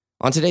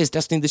On today's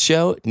Destiny the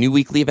Show, new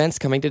weekly events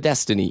coming to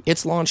Destiny.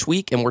 It's launch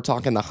week, and we're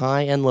talking the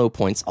high and low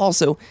points.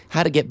 Also,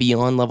 how to get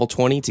beyond level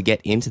 20 to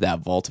get into that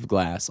Vault of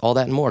Glass. All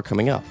that and more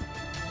coming up.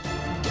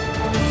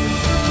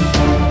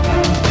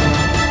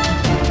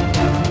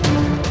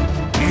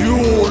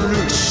 You're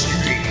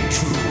listening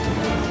to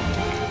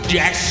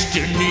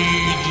Destiny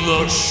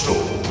the Show.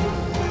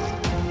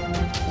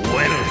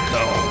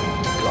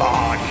 Welcome,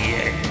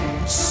 Guardians.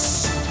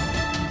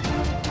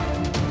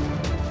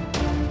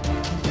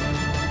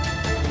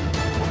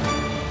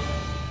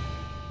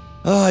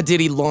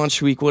 Diddy,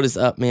 launch week. What is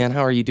up, man?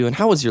 How are you doing?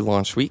 How was your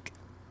launch week?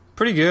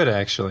 Pretty good,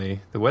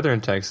 actually. The weather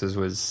in Texas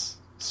was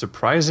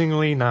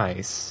surprisingly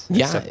nice.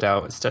 Yeah.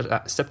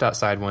 Stepped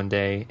outside one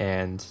day,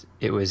 and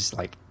it was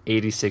like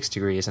 86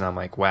 degrees, and I'm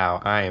like,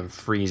 wow, I am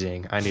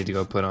freezing. I need to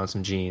go put on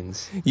some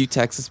jeans. You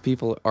Texas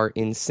people are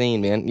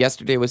insane, man.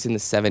 Yesterday was in the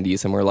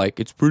 70s, and we're like,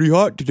 it's pretty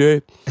hot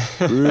today.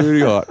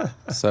 Pretty hot.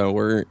 So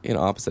we're in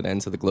opposite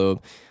ends of the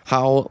globe.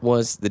 How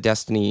was the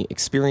Destiny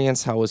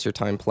experience? How was your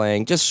time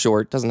playing? Just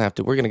short. Doesn't have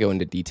to. We're going to go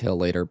into detail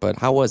later, but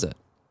how was it?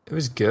 It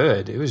was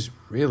good. It was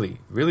really,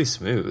 really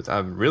smooth.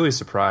 I'm really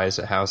surprised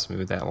at how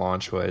smooth that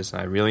launch was.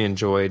 I really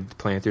enjoyed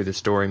playing through the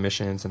story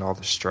missions and all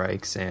the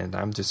strikes, and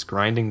I'm just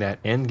grinding that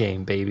end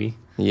game, baby.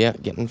 Yeah,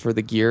 getting for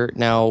the gear.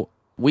 Now,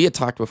 we had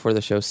talked before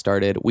the show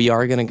started. We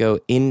are going to go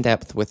in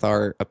depth with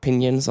our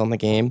opinions on the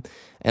game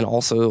and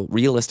also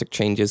realistic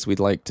changes we'd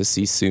like to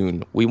see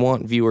soon. We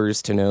want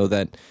viewers to know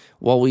that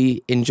while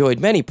we enjoyed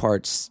many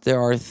parts,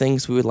 there are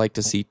things we would like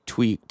to see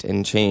tweaked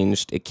and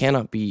changed. It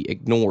cannot be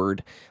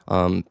ignored.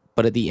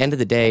 But at the end of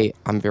the day,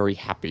 I'm very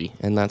happy,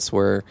 and that's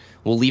where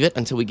we'll leave it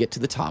until we get to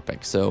the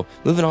topic. So,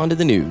 moving on to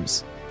the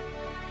news.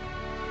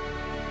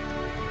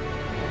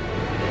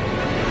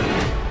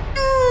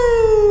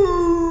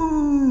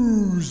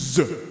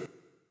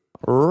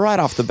 Right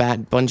off the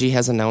bat, Bungie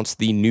has announced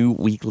the new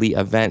weekly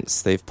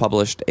events. They've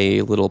published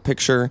a little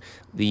picture.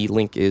 The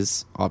link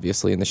is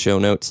obviously in the show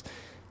notes.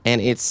 And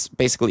it's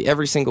basically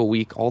every single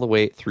week all the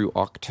way through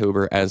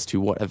October as to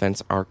what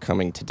events are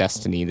coming to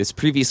Destiny. This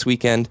previous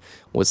weekend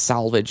was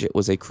Salvage. It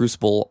was a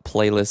Crucible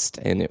playlist,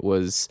 and it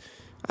was,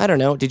 I don't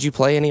know, did you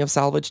play any of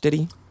Salvage, did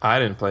he? I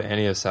didn't play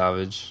any of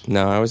Salvage.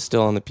 No, I was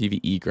still on the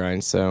PvE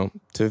grind, so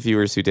to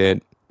viewers who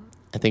did,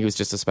 I think it was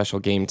just a special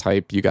game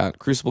type. You got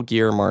Crucible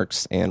gear,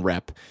 marks, and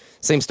rep.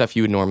 Same stuff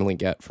you would normally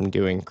get from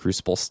doing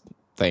Crucible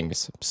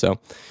things, so...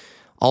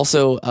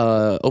 Also,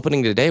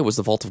 opening today was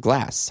the Vault of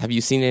Glass. Have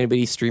you seen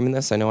anybody streaming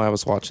this? I know I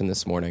was watching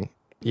this morning.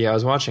 Yeah, I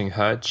was watching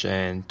Hutch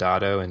and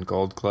Dotto and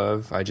Gold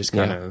Glove. I just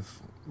kind of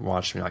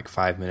watched like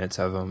 5 minutes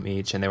of them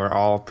each, and they were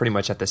all pretty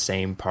much at the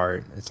same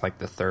part. It's like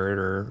the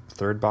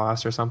third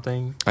boss or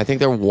something. I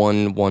think they're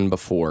one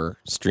before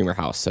Streamer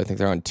House, so I think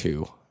they're on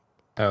 2.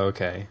 Oh,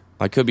 okay.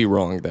 I could be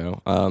wrong,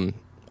 though.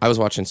 I was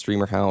watching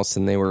Streamer House,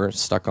 and they were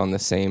stuck on the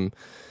same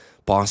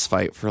boss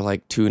fight for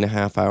like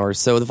 2.5 hours.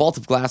 So the Vault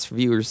of Glass, for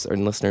viewers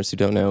and listeners who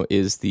don't know,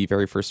 is the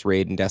very first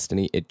raid in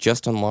Destiny. It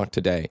just unlocked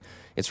today.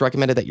 It's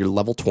recommended that you're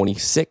level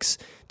 26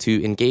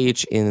 to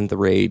engage in the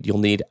raid. You'll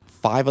need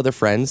 5 other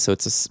friends, so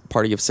it's a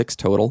party of 6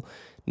 total.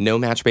 No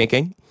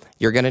matchmaking.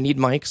 You're going to need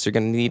mics. You're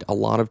going to need a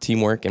lot of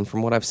teamwork, and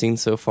from what I've seen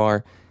so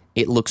far,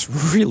 it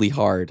looks really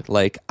hard.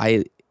 Like,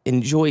 I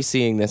enjoy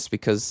seeing this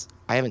because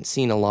I haven't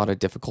seen a lot of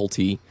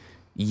difficulty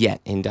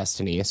yet in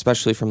Destiny,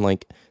 especially from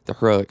like the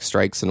heroic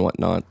strikes and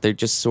whatnot. They're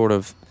just sort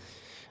of,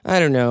 I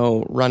don't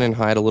know, run and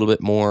hide a little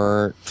bit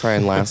more, try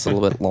and last a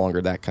little bit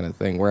longer, that kind of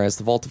thing. Whereas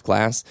the Vault of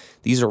Glass,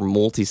 these are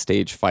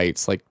multi-stage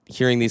fights. Like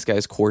hearing these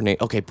guys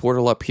coordinate, okay,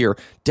 portal up here,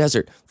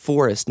 desert,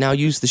 forest, now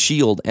use the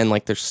shield, and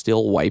like they're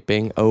still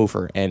wiping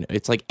over. And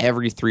it's like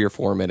every 3 or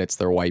 4 minutes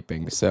they're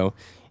wiping. So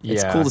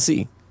it's cool to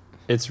see.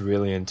 It's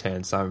really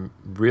intense. I'm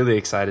really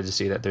excited to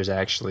see that there's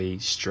actually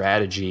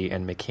strategy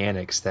and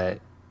mechanics that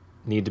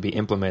need to be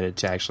implemented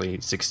to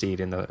actually succeed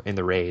in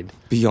the raid.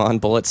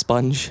 Beyond Bullet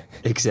Sponge.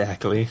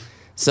 Exactly.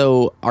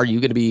 So, are you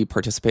going to be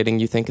participating,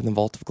 you think, in the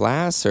Vault of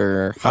Glass,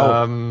 or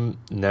how?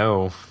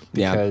 No,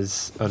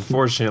 because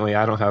unfortunately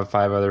I don't have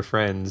 5 other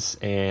friends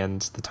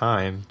and the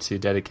time to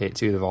dedicate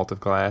to the Vault of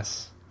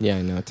Glass. Yeah,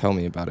 I know. Tell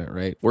me about it,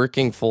 right?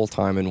 Working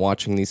full-time and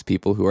watching these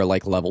people who are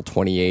like level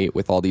 28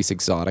 with all these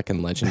exotic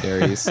and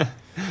legendaries.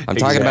 I'm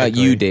talking about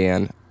you,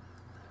 Dan.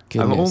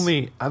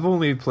 Goodness. I've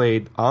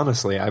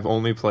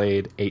only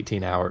played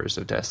 18 hours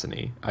of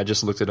Destiny. I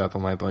just looked it up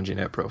on my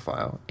BungieNet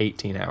profile.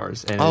 18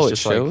 hours. And it's just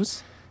just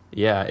shows?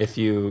 Yeah, if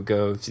you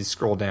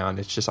scroll down,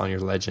 it's just on your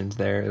legend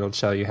there. It'll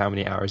tell you how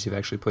many hours you've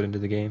actually put into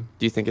the game.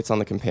 Do you think it's on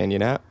the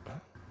companion app?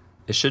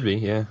 It should be,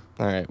 yeah.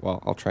 All right,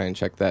 well, I'll try and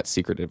check that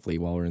secretively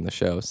while we're in the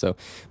show. So,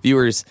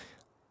 viewers,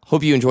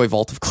 hope you enjoy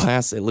Vault of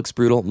Glass. It looks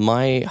brutal.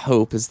 My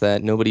hope is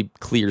that nobody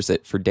clears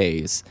it for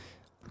days.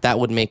 That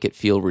would make it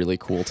feel really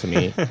cool to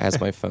me as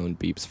my phone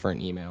beeps for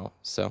an email.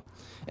 So,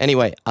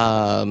 anyway,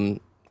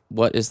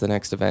 what is the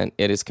next event?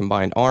 It is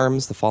Combined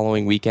Arms the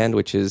following weekend,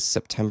 which is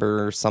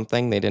September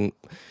something. They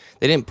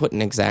didn't put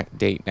an exact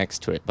date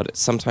next to it, but it's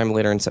sometime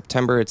later in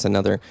September. It's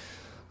another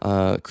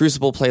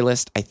Crucible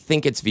playlist, I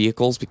think it's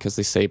vehicles because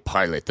they say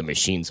pilot the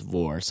machines of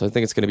war. So I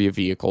think it's going to be a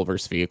vehicle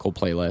versus vehicle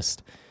playlist.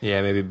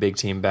 Yeah, maybe big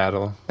team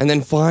battle. And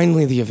then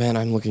finally, the event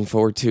I'm looking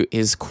forward to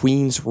is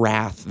Queen's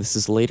Wrath. This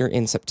is later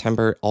in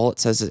September. All it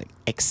says is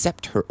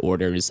accept her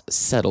orders,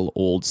 settle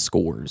old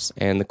scores.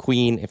 And the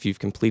Queen, if you've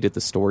completed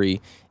the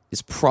story,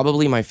 is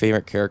probably my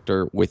favorite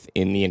character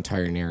within the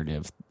entire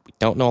narrative. We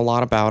don't know a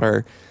lot about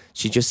her.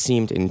 She just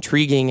seemed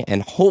intriguing,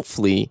 and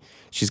hopefully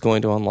she's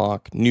going to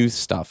unlock new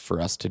stuff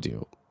for us to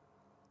do.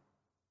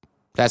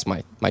 That's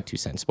my 2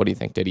 cents. What do you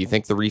think? Do you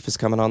think the Reef is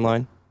coming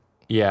online?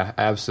 Yeah,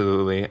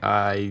 absolutely.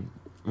 I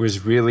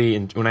was really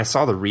when I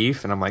saw the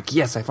Reef, and I'm like,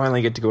 yes, I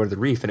finally get to go to the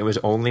Reef, and it was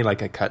only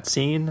like a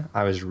cutscene.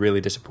 I was really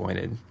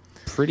disappointed.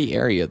 Pretty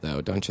area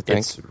though, don't you think?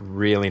 It's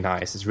really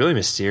nice. It's really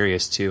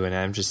mysterious too, and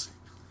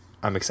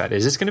I'm excited.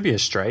 Is this going to be a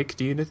strike?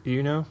 Do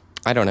you know?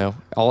 I don't know.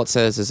 All it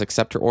says is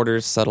accept her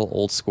orders, settle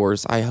old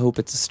scores. I hope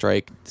it's a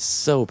strike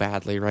so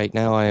badly right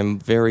now. I am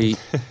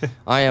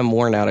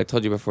worn out. I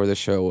told you before the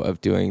show of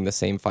doing the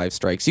same 5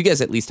 strikes. You guys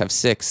at least have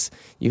 6.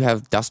 You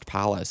have Dust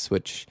Palace,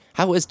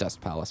 how is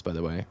Dust Palace, by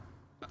the way?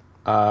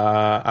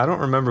 I don't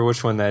remember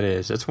which one that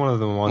is. It's one of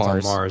the ones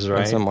on Mars,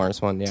 right? It's a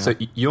Mars one, yeah. So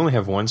you only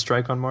have 1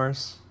 strike on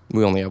Mars?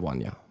 We only have 1,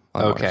 yeah.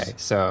 Okay, Mars.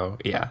 so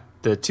yeah,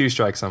 the 2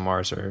 strikes on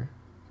Mars are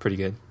pretty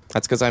good.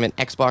 That's because I'm an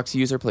Xbox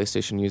user.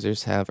 PlayStation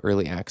users have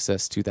early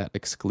access to that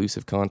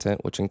exclusive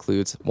content, which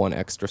includes 1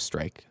 extra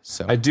strike.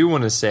 So I do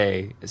want to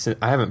say, since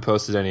I haven't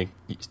posted any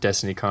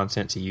Destiny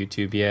content to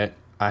YouTube yet,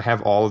 I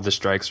have all of the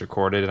strikes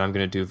recorded, and I'm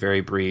going to do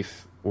very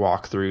brief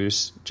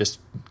walkthroughs, just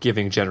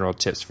giving general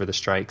tips for the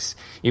strikes.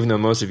 Even though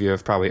most of you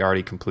have probably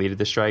already completed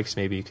the strikes,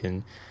 maybe you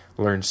can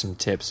learn some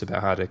tips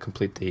about how to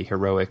complete the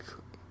heroic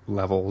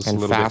levels and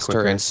a little faster bit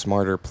quicker. And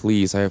smarter,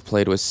 please. I have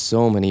played with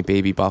so many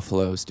baby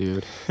buffaloes,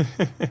 dude.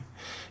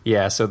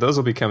 Yeah, so those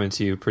will be coming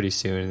to you pretty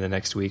soon in the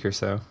next week or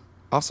so.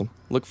 Awesome.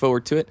 Look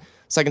forward to it.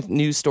 Second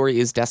news story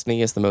is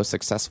Destiny is the most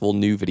successful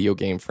new video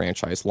game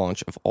franchise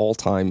launch of all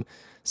time,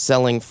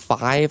 selling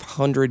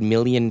 $500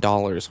 million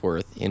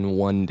worth in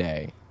one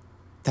day.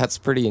 That's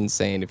pretty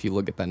insane if you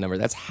look at that number.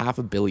 That's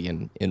 $500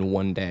 million in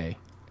one day.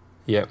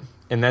 Yep,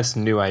 and that's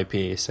new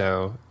IP,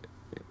 so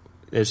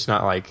it's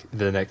not like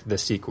the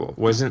sequel.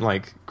 Wasn't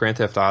like Grand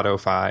Theft Auto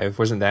 5,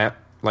 wasn't that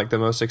like the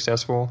most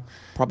successful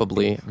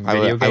probably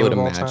video game I would of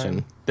all imagine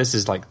time? This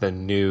is like the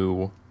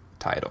new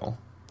title.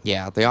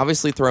 Yeah, they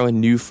obviously throw a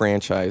new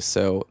franchise,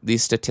 so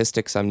these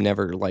statistics I'm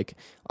never like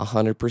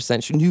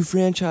 100% sure. New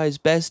franchise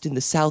best in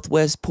the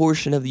southwest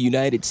portion of the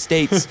United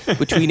States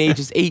between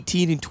ages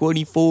 18 and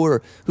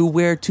 24 who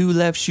wear 2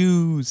 left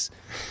shoes.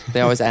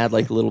 They always add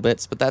like little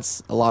bits, but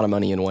that's a lot of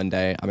money in one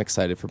day. I'm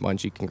excited for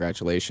Bungie.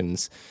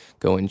 Congratulations.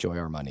 Go enjoy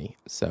our money.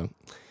 So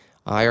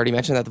I already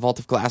mentioned that the Vault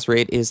of Glass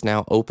raid is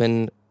now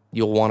open.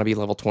 You'll want to be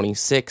level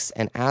 26,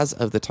 and as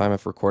of the time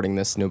of recording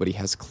this, nobody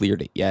has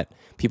cleared it yet.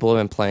 People have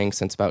been playing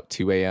since about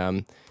 2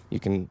 a.m.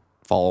 You can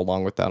follow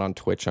along with that on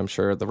Twitch, I'm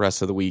sure. The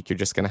rest of the week, you're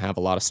just going to have a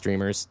lot of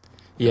streamers.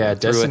 Yeah,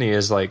 Destiny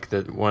is like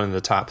one of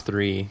the top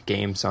 3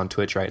 games on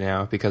Twitch right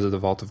now because of the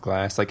Vault of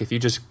Glass. Like, if you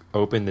just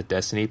open the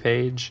Destiny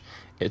page,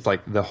 it's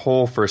like the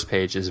whole first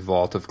page is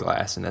Vault of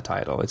Glass in the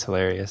title. It's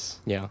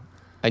hilarious. Yeah.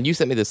 And you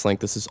sent me this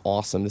link. This is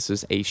awesome. This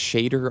is a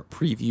shader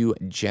preview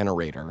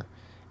generator.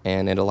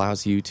 And it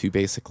allows you to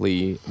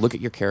basically look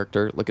at your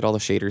character, look at all the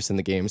shaders in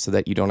the game so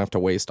that you don't have to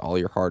waste all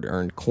your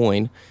hard-earned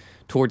coin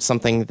towards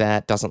something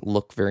that doesn't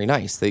look very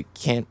nice. They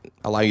can't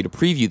allow you to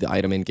preview the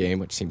item in-game,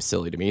 which seems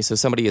silly to me. So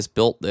somebody has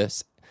built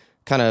this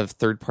kind of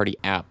third-party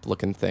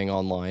app-looking thing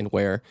online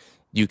where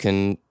you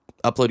can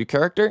upload your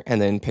character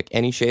and then pick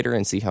any shader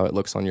and see how it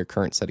looks on your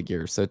current set of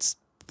gear. So it's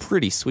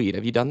pretty sweet.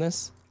 Have you done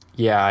this?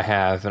 Yeah, I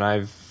have, and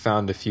I've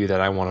found a few that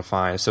I want to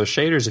find. So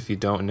shaders, if you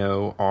don't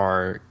know,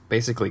 are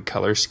basically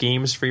color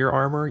schemes for your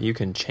armor. You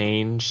can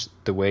change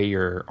the way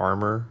your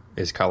armor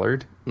is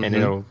colored, and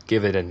it'll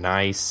give it a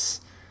nice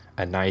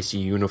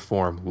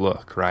uniform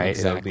look, right?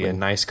 Exactly. It'll be a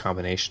nice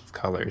combination of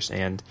colors.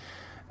 And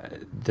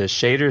the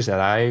shaders that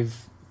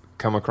I've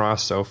come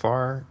across so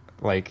far,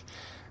 like,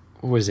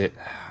 what was it?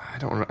 I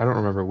don't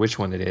remember which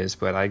one it is,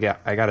 but I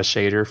got a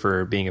shader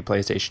for being a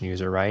PlayStation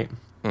user, right?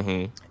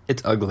 Mm-hmm.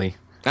 It's ugly.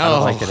 I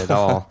don't like it at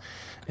all.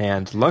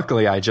 And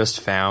luckily, I just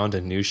found a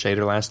new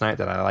shader last night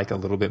that I like a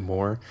little bit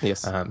more.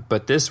 Yes.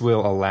 But this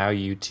will allow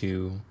you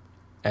to,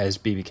 as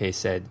BBK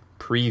said,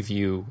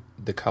 preview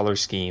the color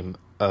scheme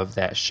of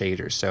that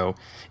shader. So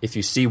if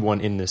you see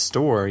one in the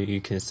store, you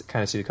can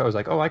kind of see the colors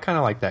like, oh, I kind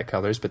of like that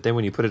colors. But then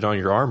when you put it on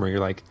your armor, you're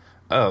like,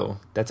 oh,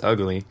 that's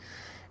ugly.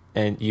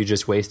 And you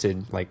just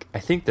wasted, like, I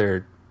think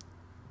they're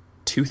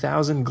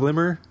 2,000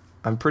 glimmer.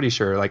 I'm pretty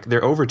sure, like,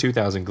 they're over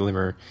 2,000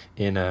 glimmer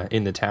in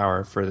the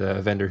tower for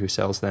the vendor who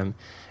sells them,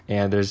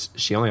 and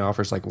she only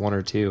offers like 1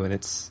 or 2, and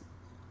it's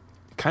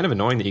kind of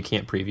annoying that you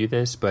can't preview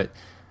this. But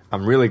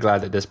I'm really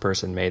glad that this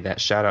person made that.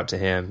 Shout out to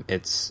him.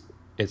 It's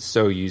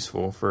so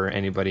useful for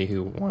anybody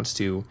who wants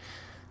to,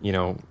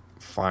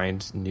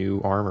 find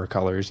new armor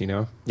colors.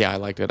 Yeah, I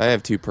liked it. I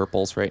have 2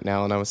 purples right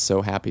now, and I was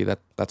so happy that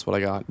that's what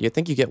I got. You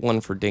think you get one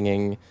for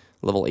dinging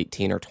level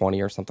 18 or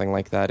 20 or something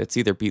like that. It's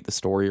either beat the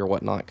story or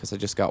whatnot, because I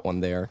just got one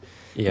there.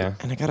 Yeah.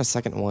 And I got a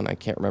second one. I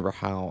can't remember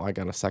how I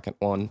got a second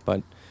one,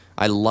 but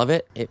I love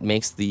it. It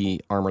makes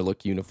the armor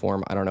look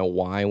uniform. I don't know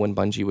why when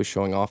Bungie was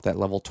showing off that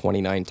level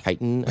 29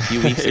 Titan a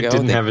few weeks It ago.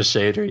 didn't have a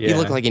shader, yeah. He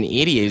looked like an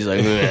idiot. He's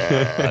like,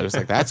 "Ugh." I was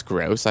like, that's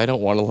gross. I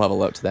don't want to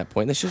level up to that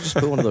point. They should just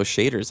put one of those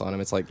shaders on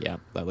him. It's like, yeah,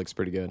 that looks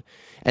pretty good.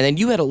 And then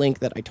you had a link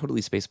that I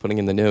totally spaced putting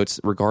in the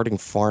notes regarding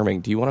farming.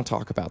 Do you want to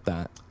talk about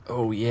that?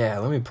 Oh, yeah.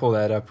 Let me pull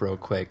that up real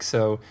quick.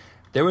 So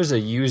there was a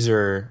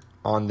user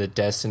on the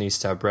Destiny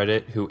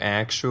subreddit who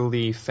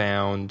actually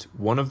found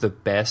one of the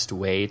best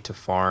way to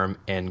farm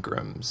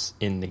engrams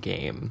in the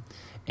game.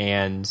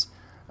 And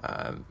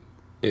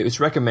it was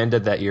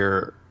recommended that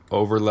you're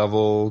over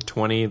level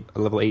 20,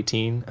 level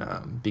 18,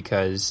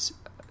 because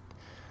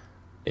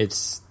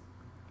it's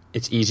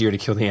easier to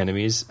kill the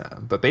enemies.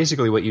 But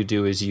basically what you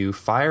do is you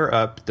fire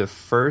up the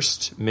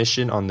first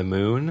mission on the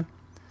moon.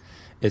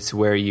 It's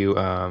where you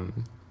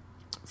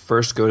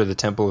first go to the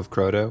Temple of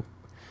Croto,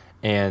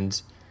 and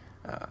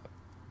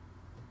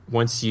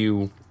once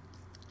you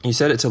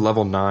set it to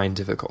level 9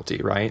 difficulty,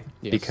 right?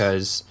 Yes.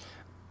 Because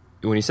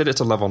when you set it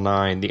to level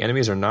 9, the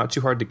enemies are not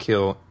too hard to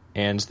kill,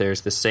 and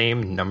there's the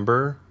same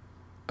number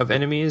of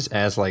enemies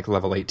as like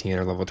level 18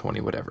 or level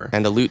 20, whatever.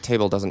 And the loot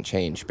table doesn't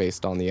change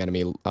based on the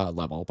enemy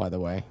level, by the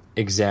way.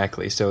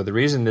 Exactly. So the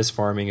reason this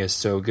farming is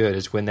so good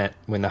is when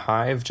the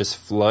hive just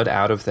flood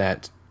out of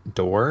that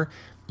door,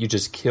 you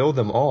just kill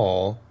them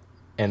all,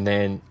 and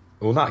then,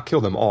 well, not kill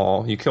them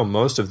all, you kill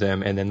most of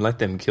them and then let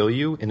them kill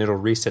you, and it'll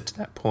reset to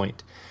that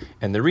point.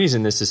 And the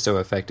reason this is so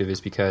effective is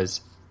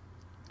because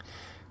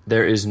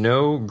there is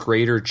no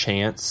greater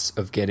chance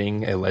of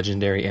getting a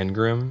legendary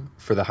engram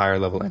for the higher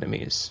level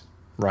enemies,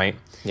 right?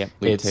 Yeah,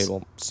 loot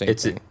table, same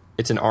thing.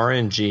 It's an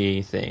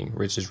RNG thing,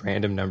 which is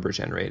random number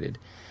generated.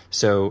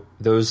 So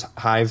those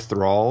hive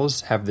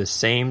thralls have the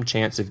same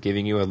chance of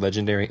giving you a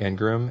legendary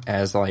engram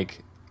as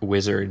like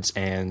wizards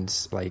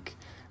and like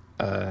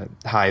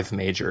hive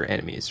major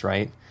enemies,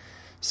 right?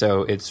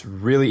 So it's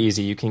really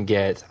easy. You can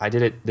get, I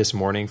did it this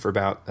morning for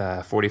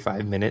about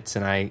 45 minutes,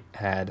 and I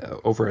had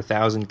over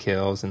 1,000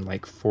 kills and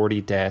like 40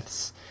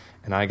 deaths,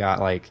 and I got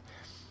like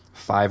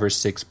 5 or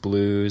 6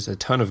 blues, a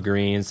ton of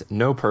greens,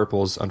 no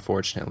purples,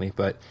 unfortunately,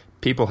 but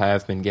people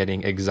have been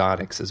getting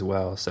exotics as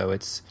well. So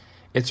it's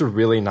a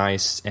really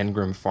nice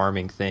engram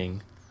farming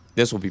thing.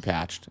 This will be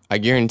patched. I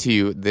guarantee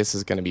you this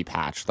is going to be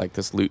patched. Like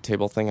this loot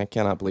table thing, I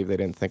cannot believe they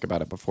didn't think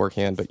about it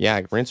beforehand. But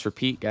yeah, rinse,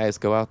 repeat, guys.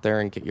 Go out there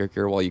and get your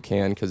gear while you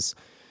can, because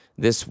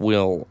this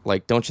will,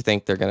 like, don't you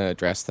think they're going to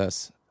address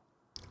this?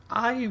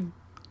 I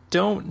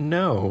don't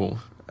know.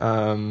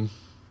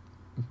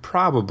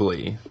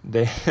 Probably.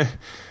 They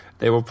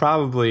will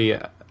probably,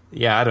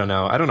 yeah, I don't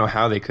know. I don't know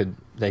how they could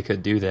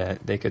do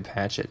that. They could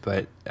patch it,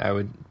 but I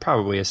would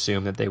probably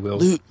assume that they will.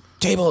 Loot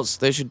tables,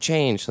 they should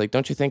change. Like,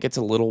 don't you think it's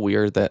a little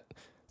weird that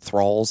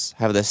thralls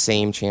have the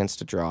same chance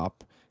to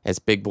drop as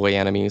big boy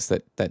enemies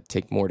that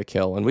take more to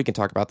kill? And we can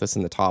talk about this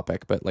in the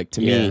topic, but like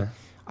to me,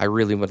 I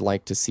really would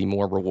like to see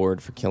more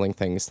reward for killing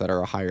things that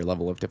are a higher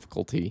level of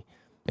difficulty,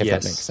 if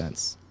that makes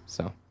sense.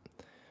 So,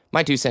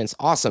 my 2 cents.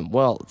 Awesome.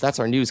 Well, that's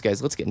our news,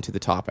 guys. Let's get into the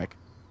topic.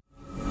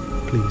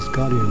 Please,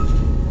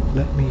 Guardian,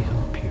 let me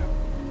help you.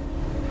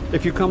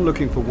 If you come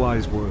looking for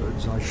wise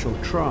words, I shall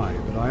try,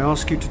 but I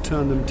ask you to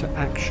turn them to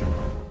action.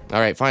 All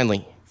right,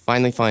 finally.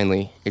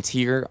 It's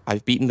here.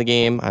 I've beaten the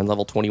game. I'm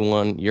level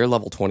 21. You're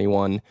level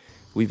 21.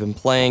 We've been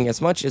playing as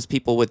much as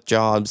people with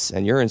jobs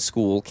and you're in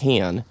school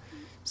can.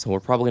 So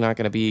we're probably not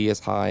going to be as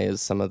high as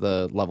some of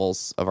the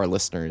levels of our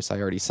listeners. I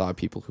already saw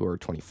people who are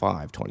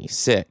 25,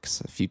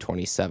 26, a few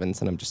 27s,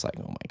 and I'm just like,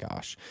 oh my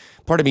gosh.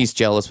 Part of me is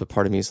jealous, but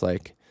part of me is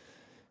like,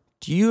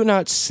 do you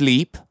not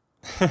sleep?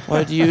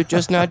 Or do you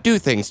just not do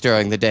things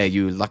during the day,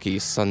 you lucky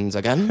sons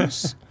of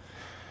guns?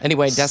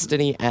 Anyway,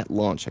 Destiny at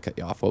launch. I cut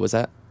you off. What was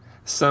that?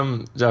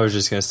 I was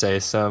just going to say,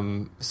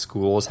 some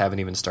schools haven't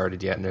even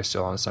started yet, and they're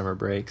still on summer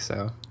break,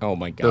 so. Oh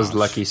my gosh. Those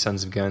lucky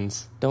sons of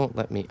guns. Don't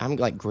let me. I'm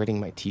like gritting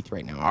my teeth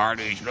right now. Are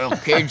these little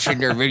kids in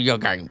their video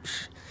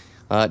games?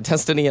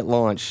 Destiny at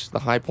launch, the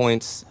high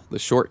points, the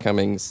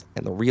shortcomings,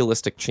 and the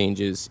realistic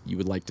changes you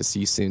would like to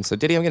see soon. So,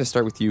 Diddy, I'm going to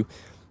start with you.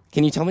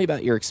 Can you tell me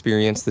about your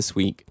experience this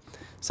week?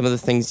 Some of the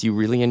things you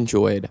really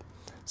enjoyed,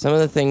 some of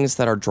the things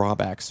that are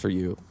drawbacks for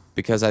you,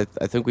 because I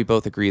think we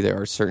both agree there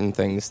are certain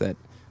things that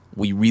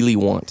we really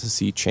want to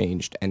see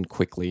changed and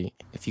quickly.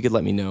 If you could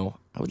let me know,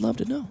 I would love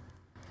to know.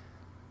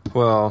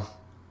 Well,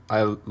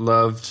 I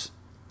loved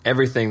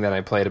everything that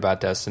I played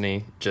about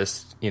Destiny.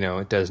 Just,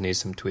 it does need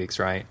some tweaks,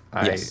 right?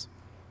 Yes.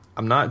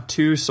 I'm not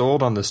too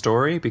sold on the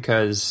story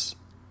because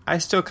I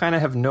still kind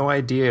of have no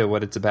idea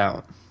what it's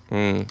about.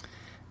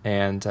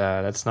 And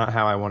that's not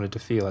how I wanted to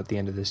feel at the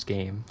end of this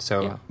game.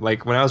 So,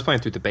 like, when I was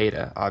playing through the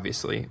beta,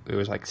 obviously, it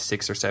was like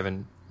 6 or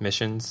 7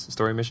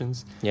 story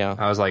missions. Yeah.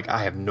 I was like,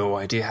 I have no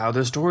idea how the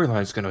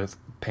storyline's going to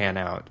pan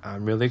out.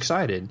 I'm really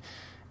excited.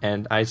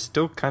 And I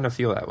still kind of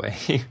feel that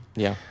way.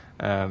 Yeah.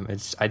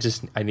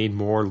 I need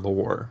more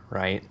lore,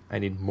 right? I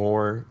need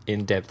more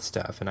in-depth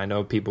stuff. And I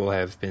know people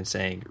have been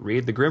saying,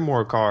 read the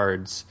Grimoire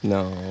cards.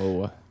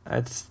 No.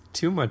 That's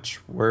too much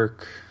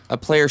work. A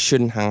player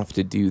shouldn't have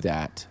to do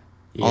that.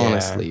 Yeah.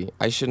 Honestly,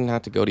 I shouldn't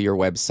have to go to your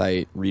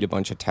website, read a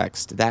bunch of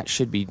text. That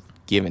should be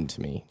given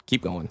to me.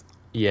 Keep going.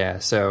 Yeah,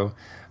 so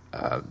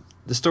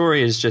the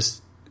story is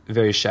just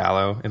very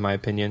shallow, in my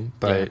opinion,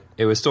 but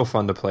it was still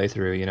fun to play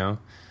through, you know?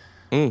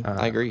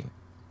 I agree.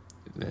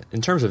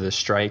 In terms of the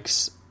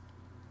strikes,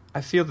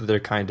 I feel that they're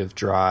kind of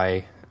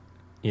dry,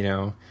 you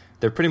know?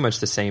 They're pretty much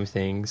the same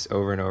things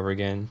over and over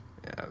again.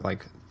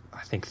 Like,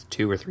 I think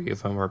 2 or 3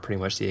 of them are pretty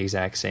much the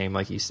exact same,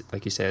 like you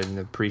said in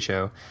the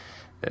pre-show.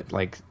 That,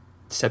 like,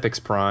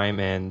 Sepix Prime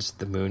and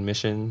the Moon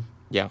mission,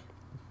 Yeah.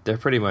 they're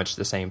pretty much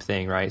the same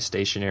thing, right?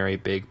 Stationary,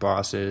 big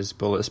bosses,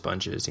 bullet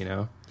sponges, you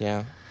know?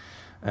 Yeah.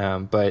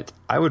 But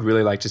I would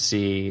really like to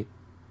see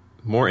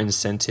more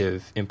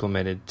incentive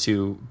implemented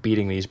to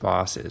beating these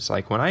bosses.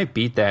 Like, when I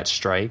beat that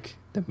strike,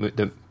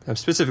 I'm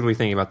specifically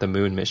thinking about the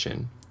Moon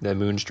mission, the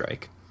Moon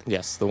Strike.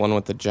 Yes, the one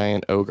with the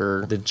giant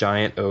ogre. The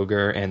giant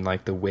ogre and,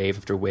 like, the wave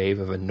after wave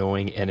of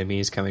annoying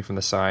enemies coming from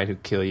the side who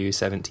kill you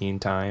 17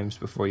 times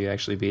before you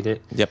actually beat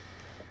it. Yep.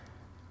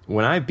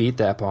 When I beat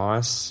that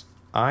boss,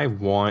 I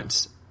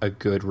want a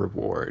good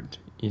reward.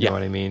 You know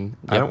what I mean?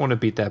 Yep. I don't want to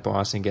beat that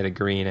boss and get a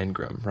green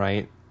engram,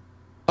 right?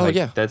 Oh, Like,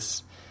 yeah.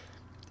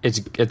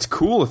 It's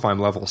cool if I'm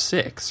level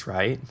 6,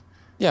 right?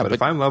 Yeah, but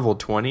if I'm level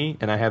 20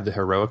 and I have the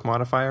heroic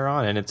modifier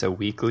on and it's a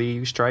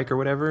weekly strike or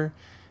whatever,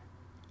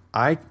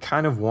 I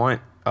kind of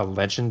want a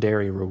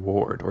legendary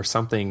reward or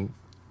something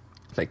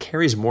that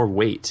carries more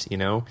weight, you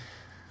know?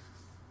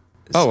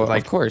 Oh,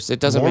 of course. It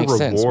doesn't make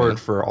sense, More reward man.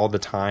 for all the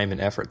time and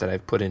effort that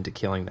I've put into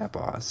killing that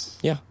boss.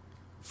 Yeah,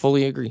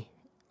 fully agree.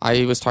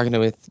 I was talking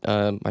with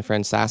my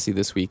friend Sassy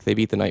this week. They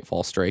beat the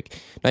Nightfall Strike.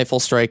 Nightfall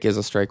Strike is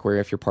a strike where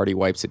if your party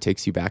wipes, it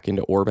takes you back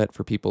into orbit,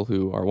 for people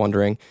who are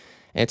wondering.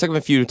 And it took him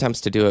a few attempts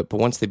to do it, but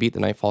once they beat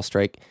the Nightfall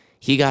Strike,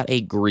 he got a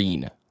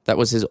green. That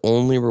was his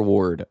only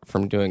reward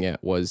from doing it,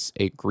 was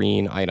a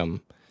green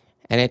item.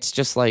 And it's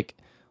just like,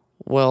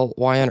 well,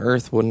 why on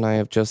earth wouldn't I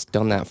have just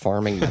done that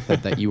farming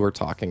method that you were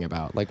talking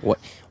about? Like, what?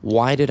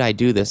 Why did I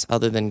do this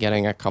other than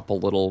getting a couple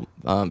little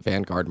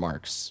Vanguard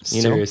marks?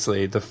 You know?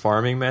 Seriously, the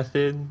farming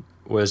method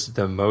was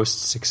the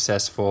most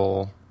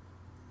successful,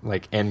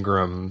 like,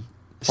 engram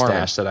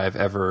stash that I've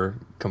ever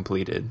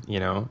completed, you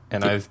know?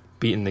 And I've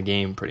beaten the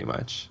game pretty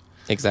much.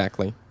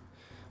 Exactly.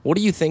 What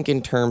do you think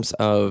in terms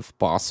of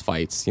boss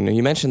fights? You know,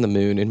 you mentioned the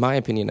Moon. In my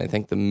opinion, I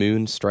think the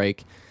Moon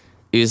Strike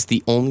is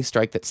the only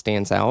strike that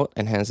stands out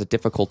and has a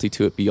difficulty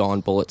to it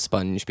beyond Bullet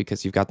Sponge,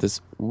 because you've got this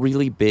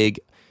really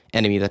big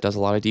enemy that does a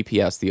lot of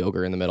DPS, the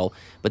ogre in the middle,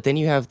 but then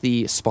you have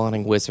the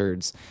spawning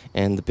wizards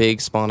and the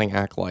big spawning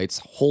acolytes.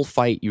 Whole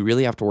fight, you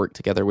really have to work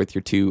together with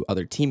your 2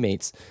 other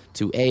teammates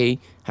to A,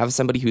 have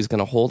somebody who's going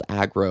to hold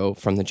aggro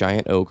from the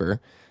giant ogre,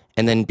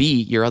 and then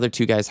B, your other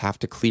 2 guys have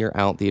to clear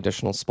out the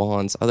additional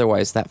spawns.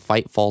 Otherwise, that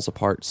fight falls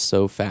apart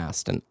so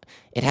fast. And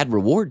it had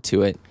reward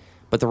to it,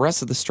 but the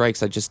rest of the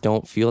strikes, I just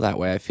don't feel that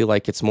way. I feel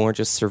like it's more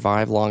just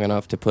survive long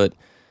enough to put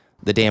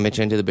the damage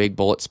into the big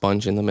bullet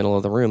sponge in the middle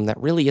of the room. That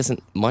really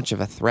isn't much of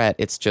a threat.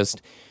 It's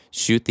just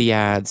shoot the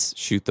ads,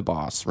 shoot the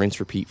boss, rinse,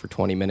 repeat for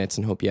 20 minutes,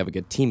 and hope you have a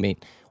good teammate.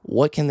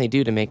 What can they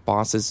do to make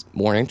bosses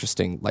more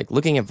interesting? Like,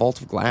 looking at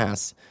Vault of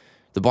Glass,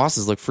 the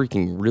bosses look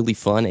freaking really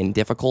fun and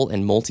difficult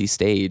and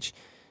multi-stage.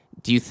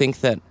 Do you think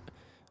that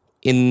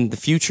in the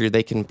future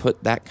they can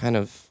put that kind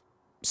of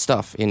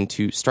stuff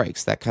into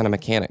strikes, that kind of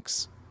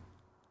mechanics?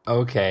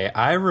 Okay,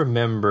 I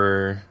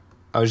remember,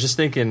 I was just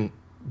thinking,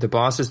 the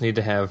bosses need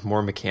to have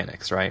more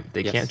mechanics, right?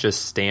 They Yes. can't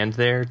just stand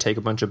there, take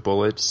a bunch of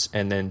bullets,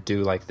 and then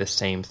do, like, the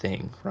same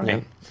thing,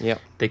 right? Yeah.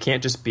 They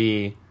can't just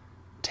be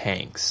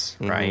tanks,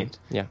 right?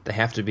 Yeah. They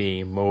have to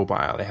be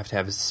mobile. They have to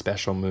have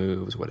special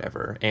moves,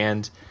 whatever.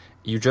 And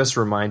you just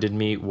reminded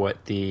me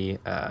what the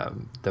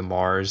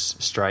Mars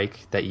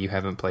strike that you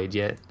haven't played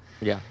yet.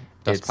 Yeah.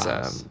 Dust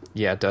Palace.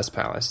 Dust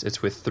Palace.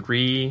 It's with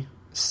 3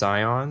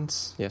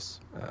 Scions, Yes.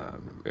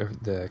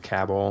 the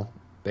Cabal,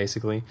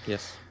 basically.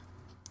 Yes.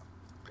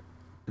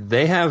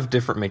 They have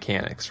different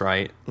mechanics,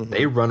 right? Mm-hmm.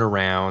 They run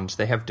around.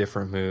 They have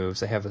different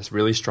moves. They have this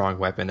really strong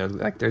weapon.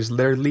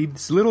 They're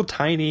these little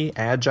tiny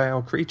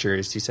agile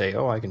creatures. You say,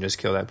 "Oh, I can just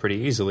kill that pretty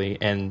easily,"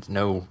 and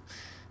no,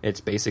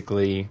 it's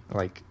basically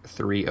like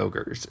 3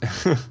 ogres,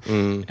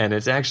 and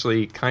it's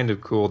actually kind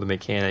of cool, the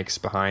mechanics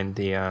behind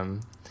the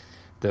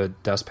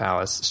Dust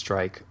Palace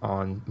strike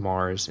on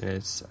Mars, and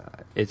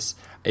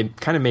it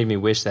kind of made me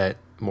wish that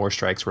more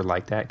strikes were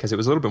like that, because it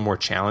was a little bit more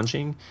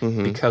challenging,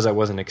 because I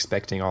wasn't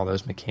expecting all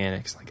those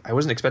mechanics. Like, I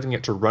wasn't expecting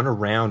it to run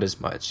around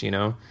as much, you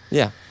know?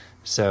 Yeah.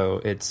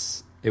 So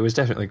it was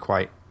definitely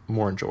quite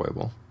more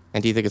enjoyable.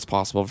 And do you think it's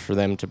possible for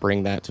them to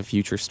bring that to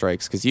future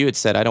strikes? Because you had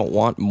said, I don't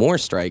want more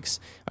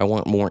strikes. I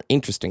want more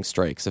interesting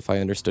strikes, if I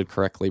understood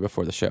correctly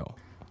before the show.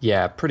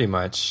 Yeah, pretty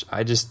much.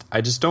 I just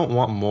don't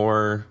want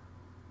more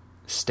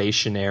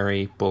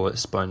stationary bullet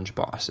sponge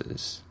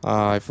bosses.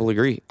 I fully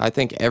agree. I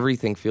think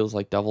everything feels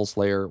like Devil's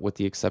Lair with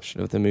the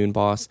exception of the moon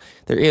boss.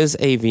 There is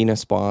a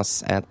Venus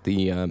boss at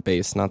the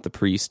base, not the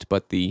priest,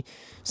 but the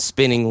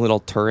spinning little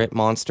turret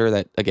monster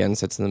that, again,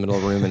 sits in the middle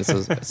of the room and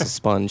it's a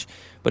sponge.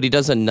 But he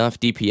does enough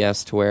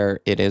DPS to where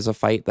it is a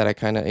fight that I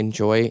kind of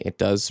enjoy. It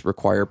does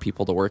require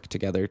people to work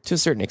together to a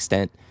certain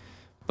extent.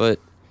 But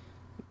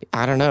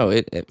I don't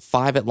know,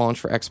 5 at launch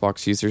for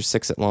Xbox users,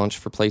 6 at launch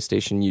for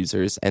PlayStation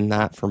users, and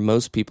that for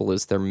most people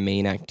is their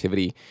main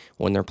activity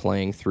when they're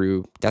playing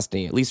through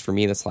Destiny. At least for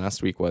me this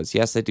last week was,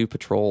 yes, I do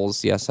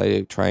patrols, yes,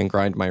 I try and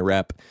grind my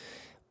rep,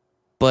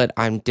 but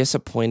I'm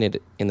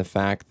disappointed in the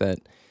fact that,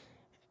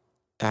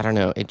 I don't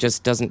know, it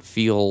just doesn't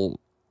feel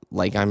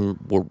like I'm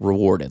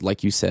rewarded.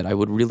 Like you said, I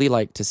would really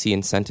like to see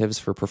incentives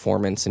for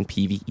performance in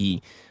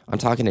PvE. I'm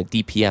talking a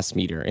DPS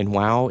meter. In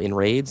WoW, in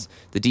raids,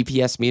 the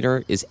DPS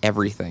meter is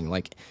everything.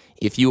 Like,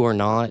 if you are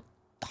not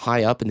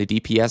high up in the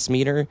DPS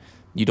meter,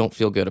 you don't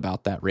feel good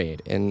about that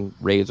raid. And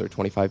raids are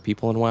 25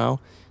 people in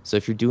WoW. So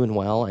if you're doing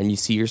well and you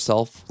see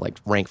yourself like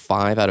rank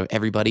 5 out of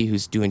everybody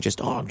who's doing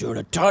just, I'm doing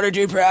a ton of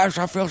DPS,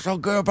 I feel so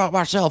good about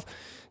myself,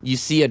 you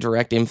see a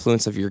direct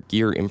influence of your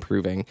gear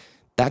improving.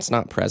 That's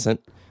not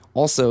present.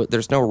 Also,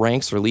 there's no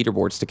ranks or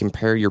leaderboards to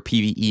compare your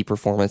PvE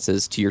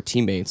performances to your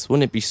teammates.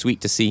 Wouldn't it be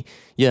sweet to see,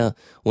 yeah,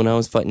 when I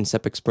was fighting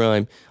Sepix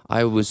Prime,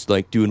 I was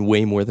like doing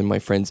way more than my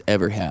friends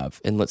ever have,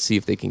 and let's see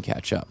if they can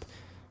catch up.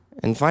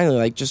 And finally,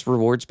 like, just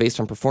rewards based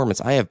on performance.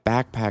 I have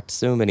backpacked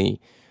so many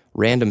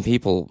random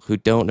people who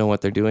don't know what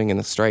they're doing in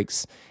the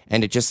strikes,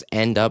 and it just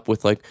end up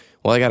with like,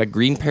 well, I got a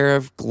green pair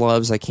of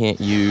gloves I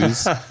can't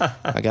use.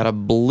 I got a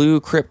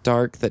blue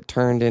cryptarch that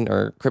turned in,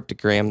 or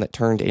cryptogram that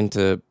turned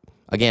into,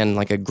 again,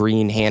 like a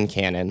green hand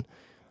cannon.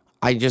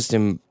 I just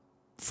am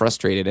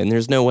frustrated, and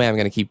there's no way I'm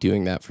going to keep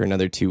doing that for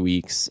another 2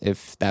 weeks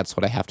if that's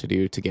what I have to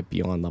do to get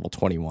beyond level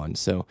 21.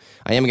 So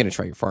I am going to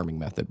try your farming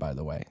method, by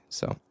the way.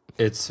 So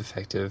It's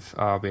effective.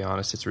 I'll be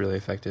honest, it's really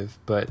effective.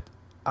 But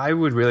I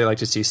would really like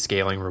to see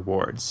scaling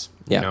rewards.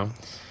 You know,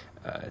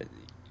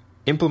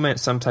 implement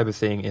some type of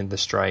thing in the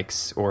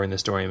strikes or in the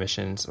story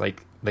missions,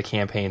 like the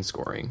campaign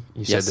scoring.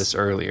 You said this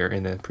earlier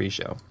in the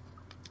pre-show.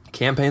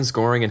 Campaign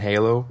scoring in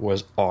Halo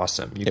was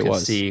awesome. You could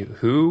see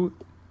who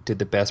did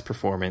the best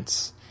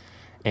performance,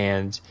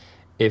 and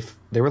if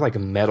there were like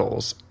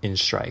medals in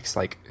strikes,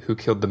 like who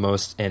killed the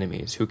most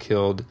enemies, who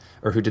killed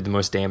or who did the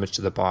most damage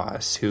to the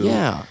boss,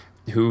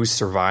 who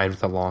survived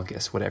the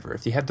longest, whatever.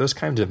 If you had those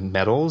kinds of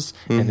medals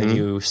and then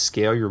you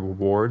scale your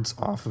rewards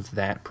off of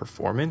that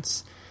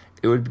performance,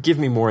 it would give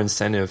me more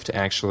incentive to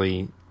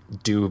actually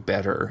do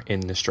better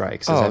in the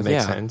strikes. Does that make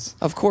sense?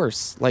 Of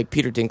course. Like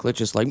Peter Dinklage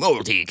is like,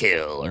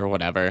 multi-kill or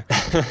whatever.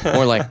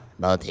 Or like,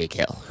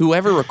 multi-kill.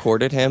 Whoever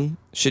recorded him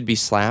should be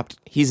slapped.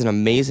 He's an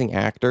amazing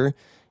actor,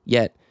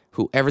 yet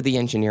whoever the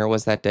engineer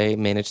was that day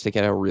managed to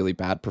get a really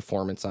bad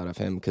performance out of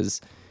him,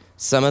 because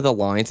some of the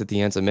lines at the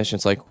ends of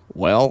missions like,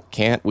 well,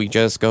 can't we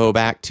just go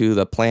back to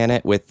the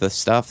planet with the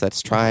stuff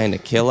that's trying to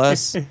kill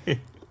us?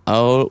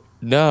 Oh,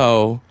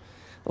 no.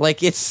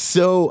 Like, it's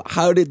so,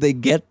 how did they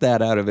get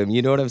that out of him?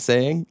 You know what I'm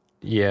saying?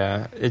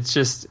 Yeah, it's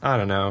just, I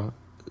don't know.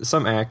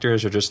 Some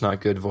actors are just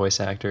not good voice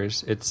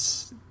actors.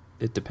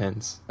 It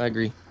depends. I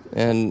agree.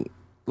 And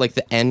like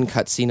the end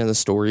cutscene of the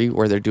story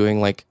where they're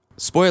doing like,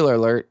 spoiler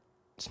alert,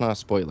 it's not a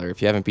spoiler.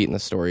 If you haven't beaten the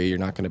story, you're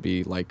not going to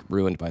be like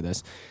ruined by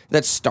this.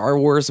 That Star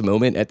Wars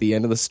moment at the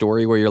end of the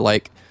story where you're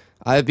like,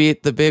 I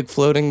beat the big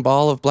floating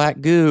ball of black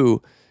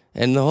goo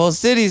and the whole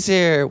city's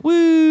here.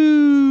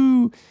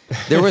 Woo!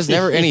 There was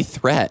never any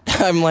threat.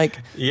 I'm like,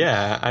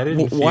 yeah, I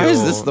didn't why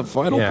is this the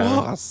final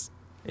boss?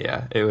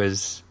 Yeah, it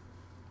was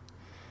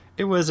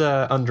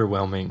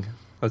underwhelming.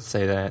 Let's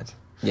say that.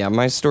 Yeah,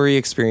 my story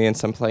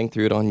experience, I'm playing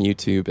through it on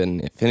YouTube,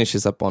 and it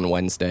finishes up on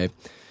Wednesday.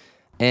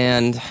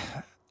 And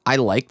I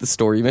like the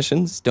story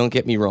missions, don't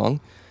get me wrong.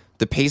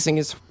 The pacing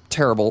is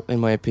terrible, in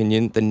my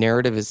opinion. The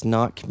narrative is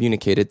not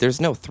communicated. There's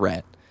no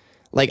threat.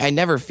 Like, I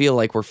never feel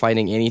like we're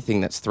fighting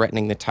anything that's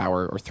threatening the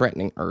tower or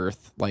threatening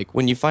Earth. Like,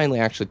 when you finally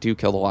actually do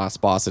kill the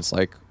last boss, it's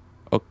like,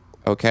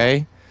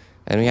 okay.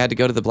 And we had to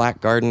go to the Black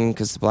Garden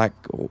because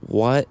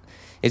what?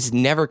 It's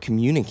never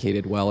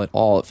communicated well at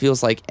all. It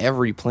feels like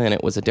every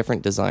planet was a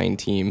different design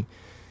team.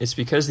 It's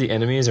because the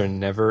enemies are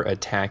never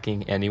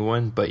attacking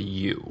anyone but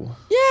you.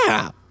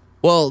 Yeah.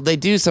 Well, they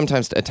do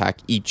sometimes attack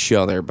each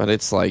other, but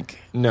it's like...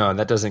 No,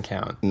 that doesn't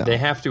count. No. They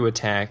have to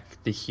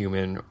attack the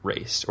human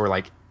race, or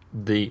like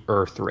the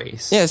Earth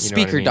race. Yeah,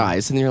 Speaker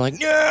dies, and you're like,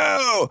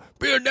 no!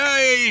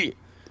 Birdie!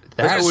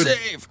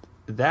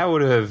 That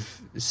would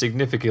have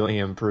significantly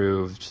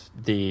improved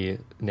the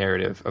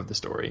narrative of the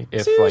story.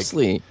 If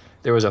Seriously. Like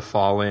there was a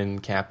fallen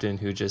captain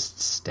who just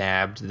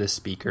stabbed the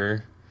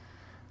Speaker.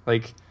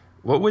 Like,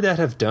 what would that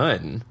have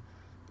done?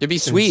 It'd be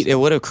sweet. It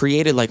would have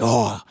created like,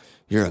 oh,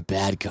 you're a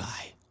bad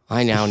guy.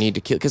 I now need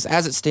to kill. Because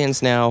as it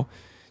stands now,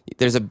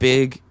 there's a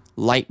big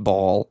light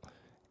ball,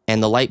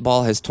 and the light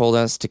ball has told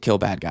us to kill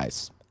bad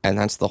guys. And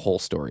that's the whole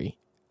story.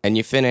 And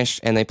you finish,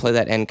 and they play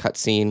that end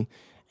cutscene,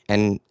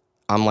 and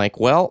I'm like,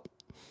 well,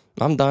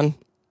 I'm done.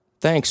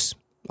 Thanks.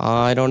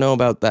 I don't know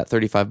about that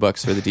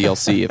 $35 for the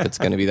DLC if it's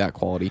going to be that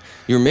quality.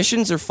 Your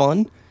missions are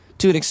fun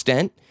to an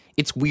extent.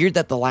 It's weird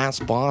that the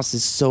last boss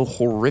is so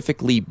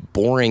horrifically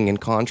boring in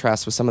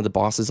contrast with some of the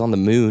bosses on the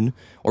moon,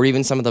 or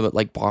even some of the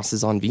like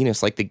bosses on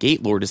Venus. Like the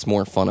Gate Lord is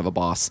more fun of a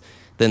boss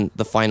than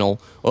the final,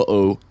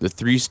 the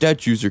 3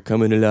 statues are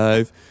coming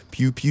alive.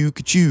 Pew pew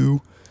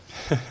ka-choo.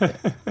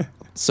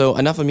 So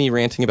enough of me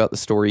ranting about the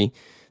story.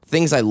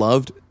 Things I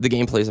loved, the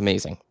gameplay is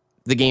amazing.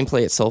 The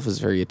gameplay itself is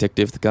very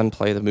addictive. The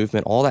gunplay, the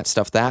movement, all that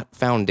stuff, that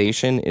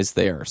foundation is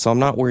there. So I'm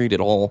not worried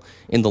at all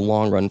in the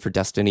long run for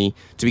Destiny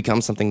to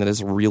become something that is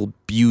a real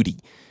beauty.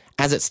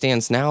 As it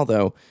stands now,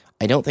 though,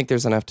 I don't think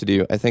there's enough to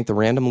do. I think the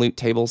random loot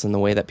tables and the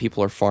way that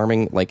people are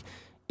farming, like,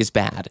 is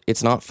bad.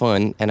 It's not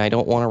fun, and I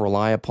don't want to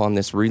rely upon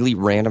this really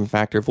random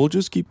factor of, we'll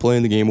just keep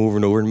playing the game over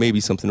and over, and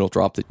maybe something will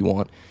drop that you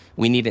want.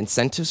 We need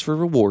incentives for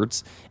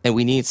rewards, and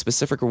we need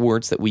specific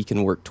rewards that we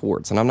can work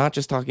towards. And I'm not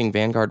just talking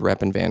Vanguard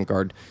Rep and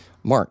Vanguard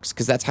marks,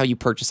 because that's how you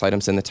purchase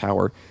items in the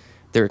tower.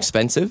 They're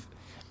expensive,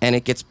 and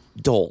it gets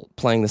dull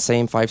playing the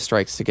same 5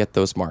 strikes to get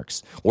those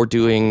marks, or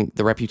doing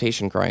the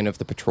reputation grind of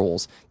the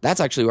patrols. That's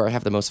actually where I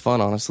have the most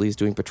fun, honestly, is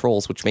doing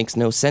patrols, which makes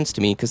no sense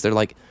to me, because they're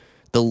like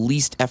the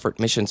least effort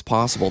missions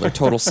possible. They're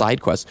total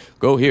side quests.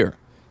 Go here,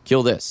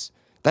 kill this.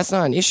 That's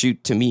not an issue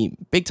to me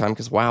big time,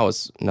 because WoW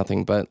is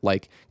nothing but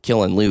like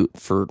kill and loot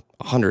for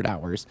 100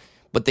 hours.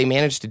 But they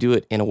managed to do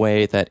it in a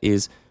way that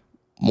is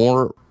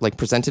more like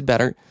presented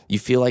better. You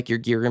feel like your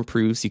gear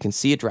improves. You can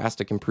see a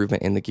drastic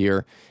improvement in the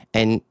gear,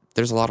 and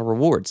there's a lot of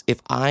rewards.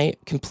 If I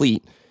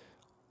complete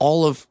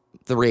all of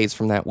the raids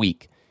from that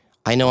week,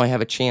 I know I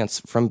have a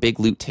chance from big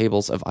loot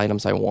tables of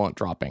items I want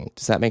dropping.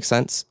 Does that make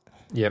sense?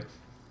 Yep.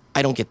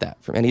 I don't get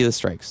that from any of the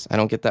strikes. I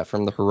don't get that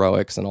from the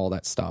heroics and all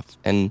that stuff.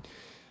 And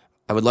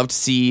I would love to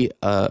see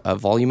a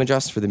volume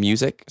adjust for the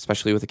music,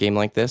 especially with a game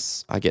like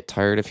this. I get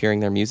tired of hearing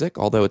their music,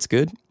 although it's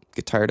good.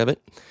 Get tired of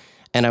it.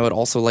 And I would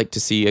also like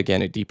to see,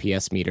 again, a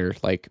DPS meter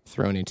like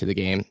thrown into the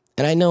game.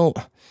 And I know,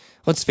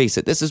 let's face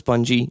it, this is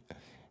Bungie.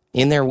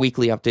 In their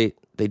weekly update,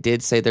 they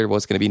did say there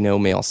was going to be no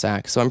mail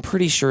sack. So I'm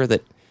pretty sure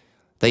that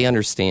they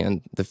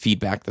understand the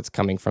feedback that's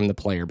coming from the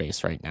player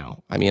base right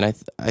now. I mean,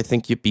 I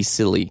think you'd be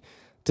silly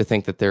to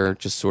think that they're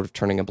just sort of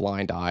turning a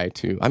blind eye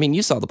to... I mean,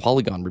 you saw the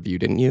Polygon review,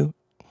 didn't you?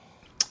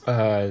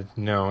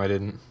 No, I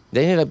didn't.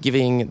 They ended up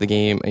giving the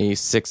game a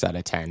 6 out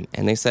of 10,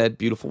 and they said,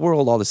 beautiful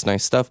world, all this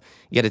nice stuff,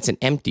 yet it's an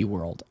empty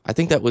world. I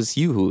think that was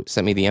you who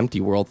sent me the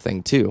empty world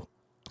thing, too.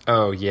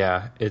 Oh,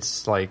 yeah.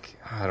 It's like,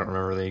 I don't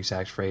remember the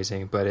exact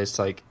phrasing, but it's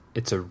like,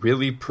 it's a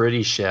really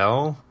pretty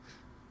shell,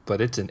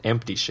 but it's an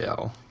empty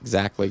shell.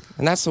 Exactly.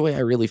 And that's the way I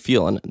really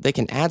feel, and they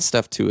can add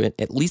stuff to it.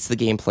 At least the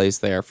gameplay's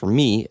there for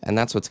me, and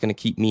that's what's going to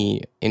keep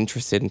me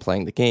interested in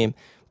playing the game,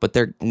 but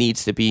there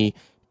needs to be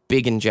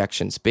big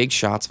injections, big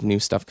shots of new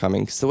stuff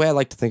coming. Because the way I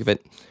like to think of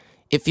it,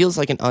 it feels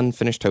like an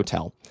unfinished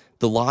hotel.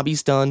 The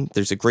lobby's done.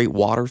 There's a great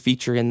water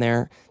feature in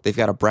there. They've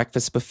got a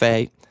breakfast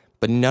buffet,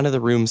 but none of the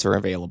rooms are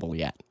available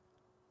yet.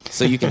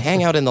 So you can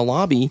hang out in the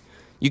lobby.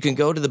 You can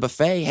go to the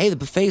buffet. Hey, the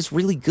buffet is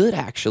really good,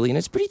 actually, and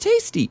it's pretty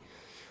tasty.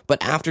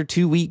 But after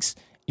 2 weeks,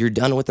 you're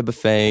done with the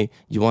buffet.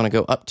 You want to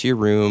go up to your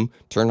room,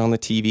 turn on the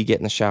TV, get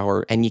in the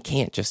shower, and you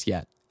can't just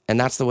yet. And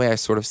that's the way I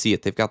sort of see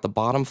it. They've got the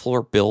bottom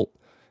floor built.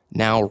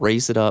 Now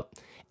raise it up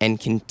and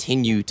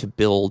continue to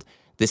build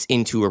this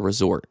into a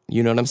resort.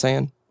 You know what I'm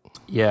saying?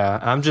 Yeah,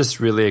 I'm just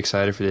really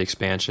excited for the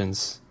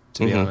expansions,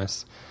 to be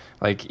honest.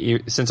 Like,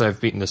 since I've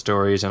beaten the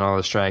stories and all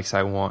the strikes,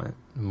 I want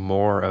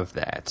more of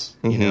that,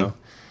 you know?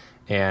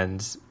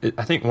 And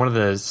I think one of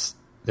the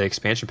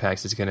expansion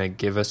packs is going to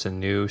give us a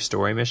new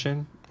story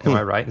mission. Am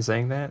I right in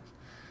saying that?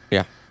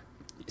 Yeah.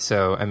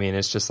 So, I mean,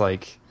 it's just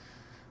like,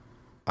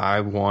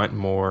 I want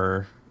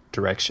more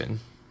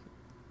direction.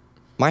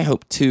 My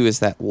hope, too, is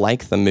that,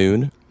 like the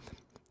moon,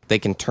 they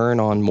can turn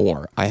on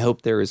more. I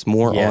hope there is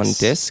more on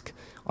disc.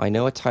 I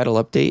know a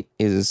title update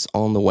is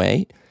on the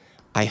way.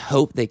 I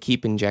hope they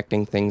keep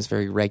injecting things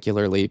very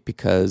regularly,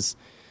 because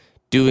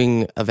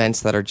doing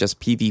events that are just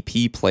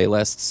PvP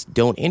playlists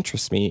don't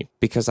interest me,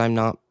 because I'm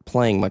not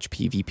playing much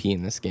PvP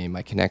in this game.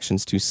 My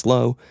connection's too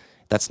slow.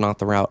 That's not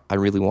the route I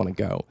really want to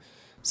go.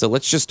 So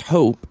let's just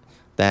hope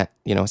that,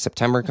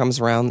 September comes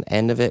around, the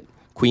end of it,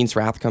 Queen's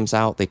Wrath comes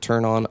out, they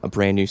turn on a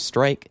brand new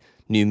strike,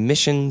 new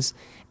missions,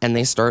 and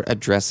they start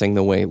addressing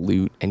the way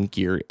loot and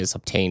gear is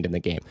obtained in the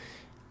game.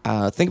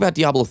 Think about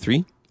Diablo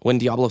 3. When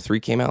Diablo 3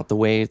 came out, the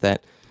way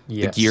that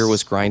the gear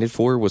was grinded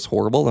for was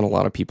horrible, and a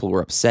lot of people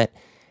were upset.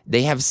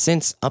 They have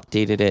since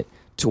updated it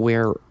to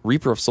where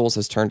Reaper of Souls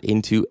has turned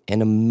into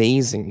an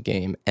amazing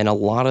game, and a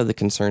lot of the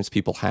concerns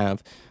people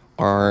have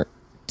are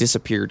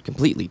dissipated,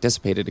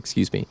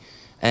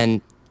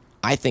 and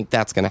I think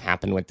that's going to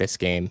happen with this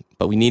game,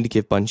 but we need to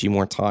give Bungie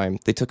more time.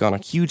 They took on a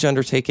huge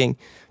undertaking.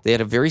 They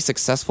had a very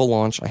successful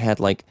launch. I had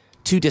like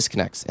 2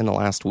 disconnects in the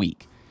last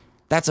week.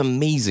 That's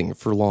amazing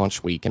for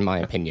launch week, in my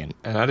opinion.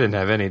 And I didn't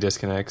have any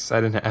disconnects.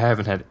 I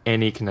haven't had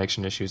any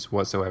connection issues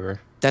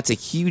whatsoever. That's a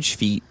huge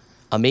feat.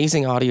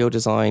 Amazing audio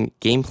design,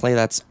 gameplay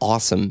that's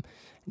awesome.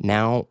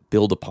 Now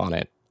build upon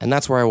it. And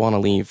that's where I want to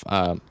leave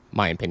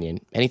my opinion.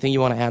 Anything you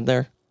want to add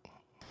there?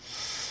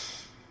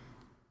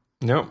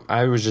 Nope,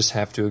 I would just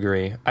have to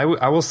agree. I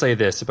will say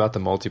this about the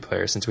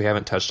multiplayer, since we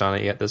haven't touched on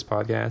it yet this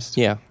podcast.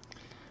 Yeah.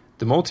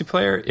 The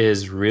multiplayer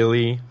is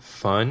really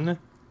fun,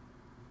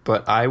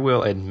 but I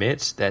will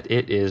admit that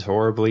it is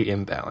horribly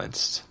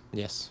imbalanced.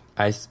 Yes.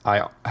 I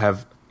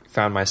have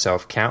found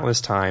myself countless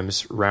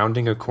times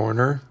rounding a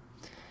corner.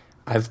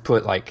 I've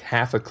put like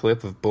half a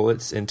clip of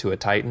bullets into a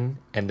Titan,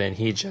 and then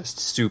he just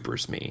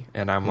supers me.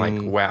 And I'm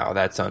like, wow,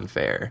 that's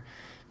unfair.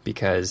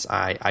 Because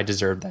I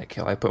deserved that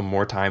kill. I put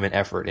more time and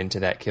effort into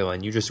that kill,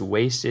 and you just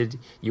wasted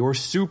your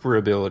super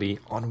ability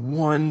on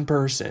one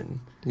person.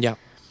 Yeah.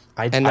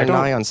 And they're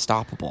nigh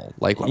unstoppable.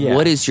 Like, Yeah.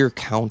 what is your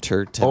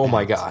counter to Oh that?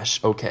 my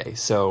gosh. Okay,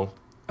 so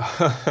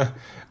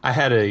I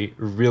had a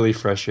really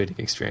frustrating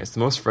experience. The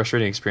most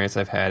frustrating experience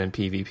I've had in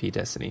PvP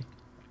Destiny.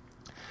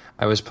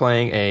 I was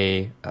playing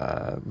a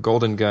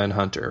Golden Gun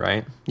Hunter,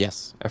 right?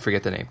 Yes. I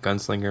forget the name,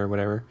 Gunslinger or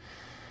whatever.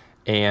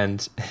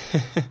 And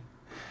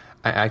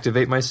I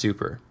activate my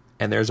super,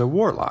 and there's a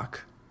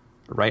Warlock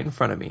right in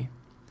front of me.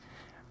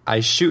 I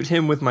shoot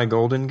him with my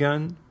golden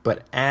gun,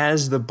 but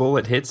as the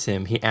bullet hits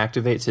him, he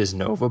activates his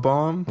Nova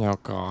Bomb. Oh,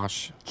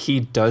 gosh.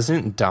 He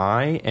doesn't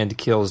die and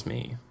kills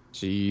me.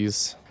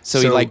 Jeez. So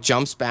he, like,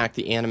 jumps back,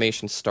 the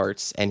animation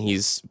starts, and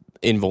he's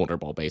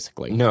invulnerable,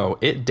 basically. No,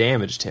 it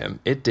damaged him.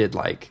 It did,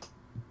 like,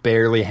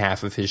 barely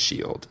half of his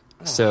shield.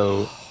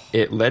 So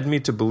it led me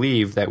to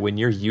believe that when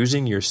you're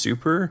using your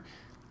super,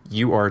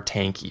 you are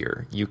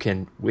tankier. You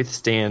can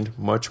withstand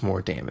much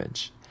more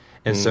damage.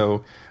 And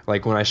so,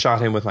 like, when I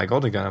shot him with my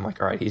golden gun, I'm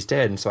like, all right, he's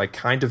dead. And so I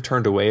kind of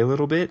turned away a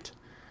little bit,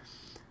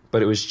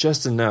 but it was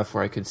just enough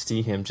where I could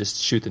see him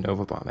just shoot the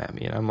Nova Bomb at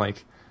me. And I'm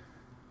like,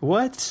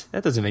 what?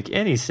 That doesn't make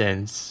any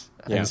sense.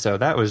 Yeah. And so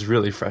that was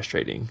really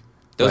frustrating.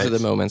 Those But- are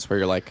the moments where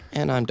you're like,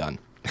 and I'm done.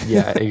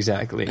 Yeah,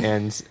 exactly.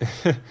 And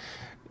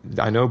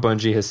I know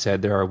Bungie has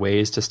said there are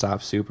ways to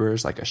stop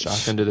supers, like a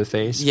shotgun to the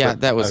face. Yeah,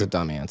 but that was a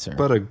dumb answer.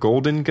 But a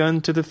golden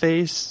gun to the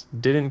face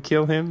didn't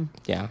kill him.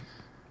 yeah.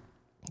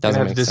 I Doesn't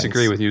have to make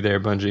disagree sense. with you there,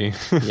 Bungie.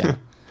 Yeah.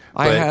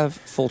 I But- have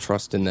full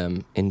trust in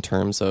them in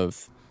terms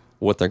of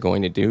what they're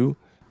going to do,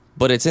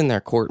 but it's in their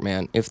court,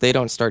 man. If they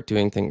don't start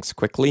doing things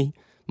quickly,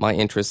 my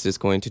interest is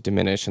going to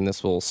diminish, and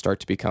this will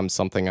start to become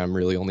something I'm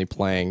really only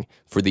playing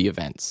for the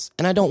events.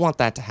 And I don't want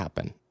that to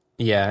happen.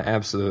 Yeah,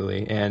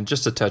 absolutely. And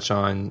just to touch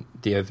on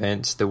the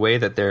events, the way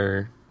that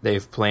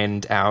they've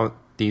planned out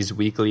these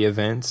weekly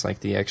events,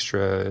 like the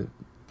extra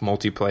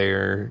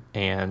multiplayer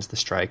and the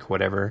strike,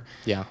 whatever,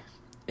 Yeah.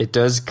 it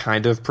does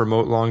kind of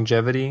promote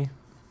longevity,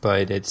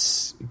 but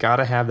it's got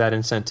to have that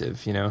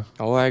incentive, you know?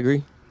 Oh, I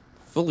agree.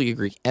 Fully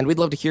agree. And we'd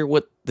love to hear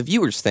what the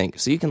viewers think.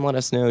 So you can let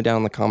us know down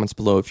in the comments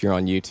below if you're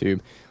on YouTube.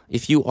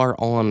 If you are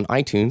on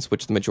iTunes,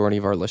 which the majority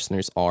of our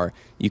listeners are,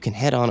 you can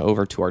head on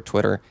over to our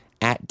Twitter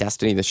at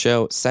Destiny the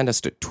Show. Send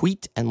us a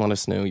tweet and let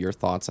us know your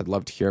thoughts. I'd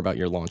love to hear about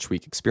your launch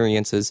week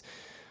experiences,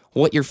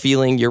 what you're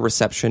feeling, your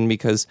reception,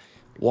 because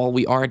while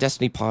we are a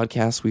Destiny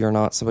podcast, we are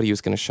not somebody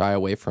who's going to shy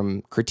away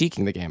from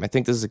critiquing the game. I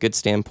think this is a good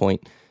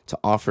standpoint to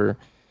offer,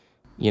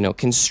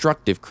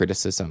 constructive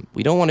criticism.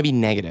 We don't want to be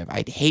negative.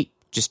 I'd hate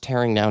just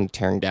tearing down,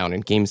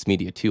 and games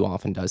media too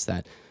often does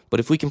that. But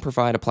if we can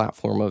provide a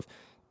platform of,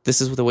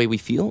 this is the way we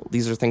feel,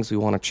 these are things we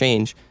want to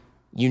change,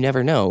 you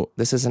never know.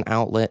 This is an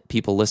outlet,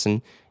 people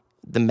listen.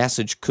 The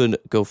message could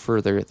go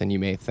further than you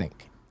may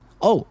think.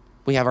 Oh,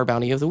 we have our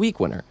Bounty of the Week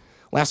winner.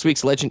 Last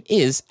week's legend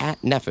is at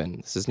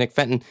Neffin. This is Nick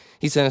Fenton.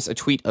 He sent us a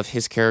tweet of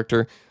his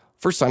character.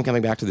 First time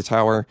coming back to the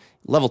tower,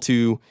 level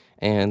 2,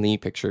 and the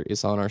picture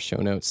is on our show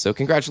notes. So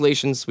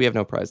congratulations. We have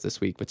no prize this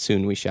week, but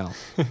soon we shall.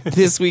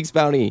 This week's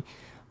bounty,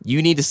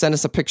 you need to send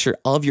us a picture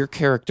of your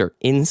character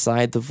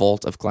inside the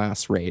Vault of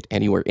Glass raid.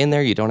 Anywhere in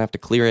there, you don't have to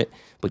clear it,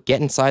 but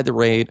get inside the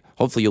raid.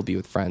 Hopefully you'll be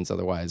with friends,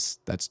 otherwise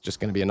that's just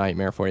going to be a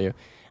nightmare for you.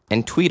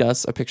 And tweet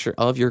us a picture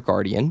of your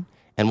Guardian,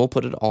 and we'll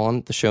put it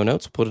on the show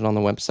notes, put it on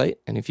the website,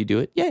 and if you do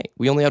it, yay.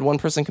 We only had one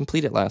person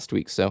complete it last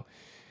week, so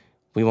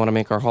we want to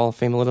make our Hall of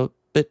Fame a little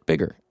bit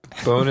bigger.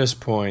 Bonus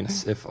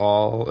points if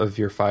all of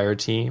your fire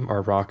team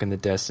are rocking the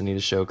Destiny the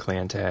Show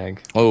clan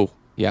tag. Oh,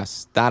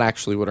 yes, that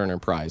actually would earn a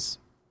prize.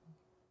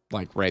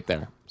 Like, right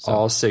there. So,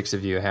 All 6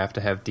 of you have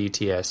to have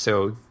DTS.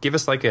 So give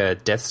us like a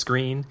death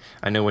screen.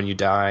 I know when you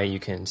die, you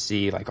can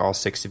see like all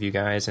 6 of you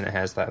guys, and it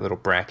has that little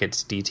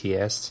brackets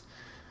DTS.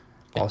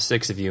 All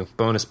 6 of you.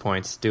 Bonus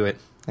points. Do it.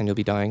 and you'll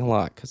be dying a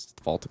lot because it's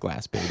the Vault of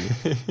Glass, baby.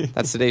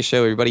 That's today's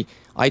show, everybody.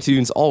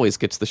 iTunes always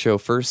gets the show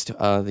first. The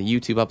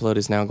YouTube upload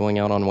is now going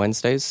out on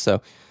Wednesdays,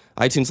 so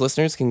iTunes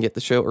listeners can get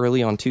the show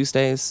early on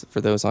Tuesdays. For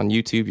those on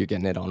YouTube, you're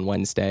getting it on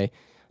Wednesday.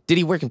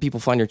 Diddy, where can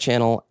people find your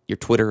channel, your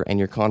Twitter, and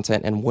your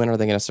content, and when are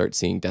they going to start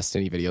seeing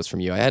Destiny videos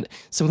from you? I had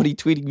somebody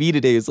tweeting me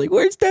today. It's like,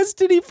 where's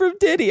Destiny from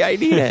Diddy? I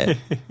need it.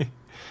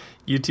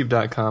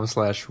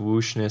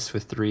 YouTube.com/whooshness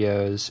with 3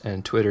 O's,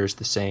 and Twitter's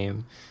the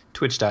same.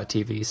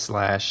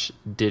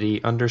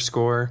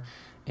 Twitch.tv/Diddy_,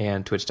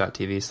 and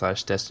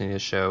Twitch.tv/Destiny the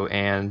Show.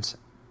 And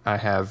I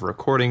have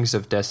recordings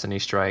of Destiny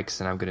strikes,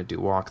 and I'm going to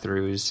do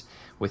walkthroughs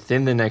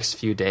within the next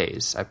few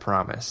days, I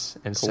promise.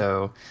 And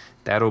so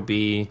that'll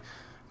be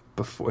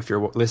before, if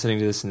you're listening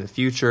to this in the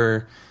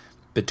future,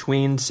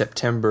 between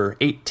September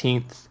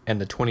 18th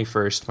and the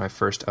 21st, my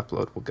first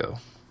upload will go.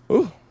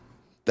 Ooh,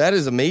 that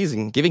is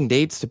amazing. Giving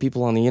dates to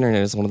people on the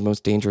internet is one of the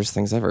most dangerous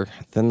things ever.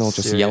 Then they'll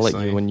just yell at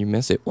you when you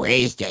miss it.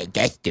 Where's the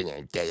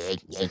destiny?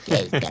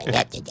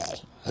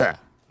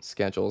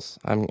 Schedules.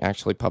 I'm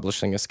actually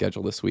publishing a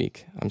schedule this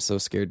week. I'm so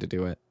scared to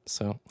do it.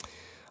 So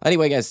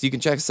anyway, guys, you can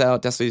check us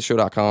out,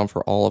 destinyshow.com,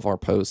 for all of our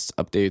posts,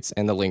 updates,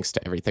 and the links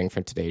to everything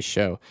from today's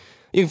show.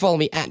 You can follow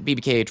me at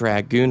BBK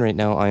Dragoon. Right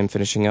now, I am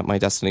finishing up my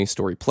Destiny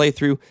story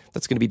playthrough.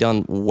 That's going to be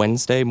done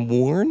Wednesday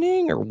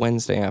morning or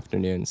Wednesday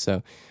afternoon.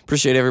 So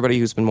appreciate everybody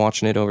who's been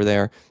watching it over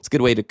there. It's a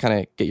good way to kind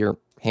of get your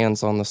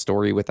hands on the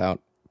story without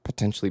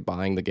potentially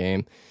buying the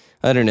game.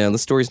 I don't know. The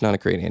story's not a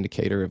great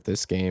indicator of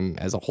this game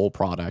as a whole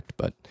product,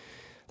 but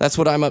that's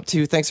what I'm up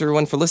to. Thanks,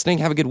 everyone, for listening.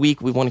 Have a good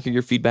week. We want to hear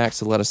your feedback,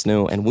 so let us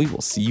know, and we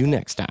will see you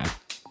next time.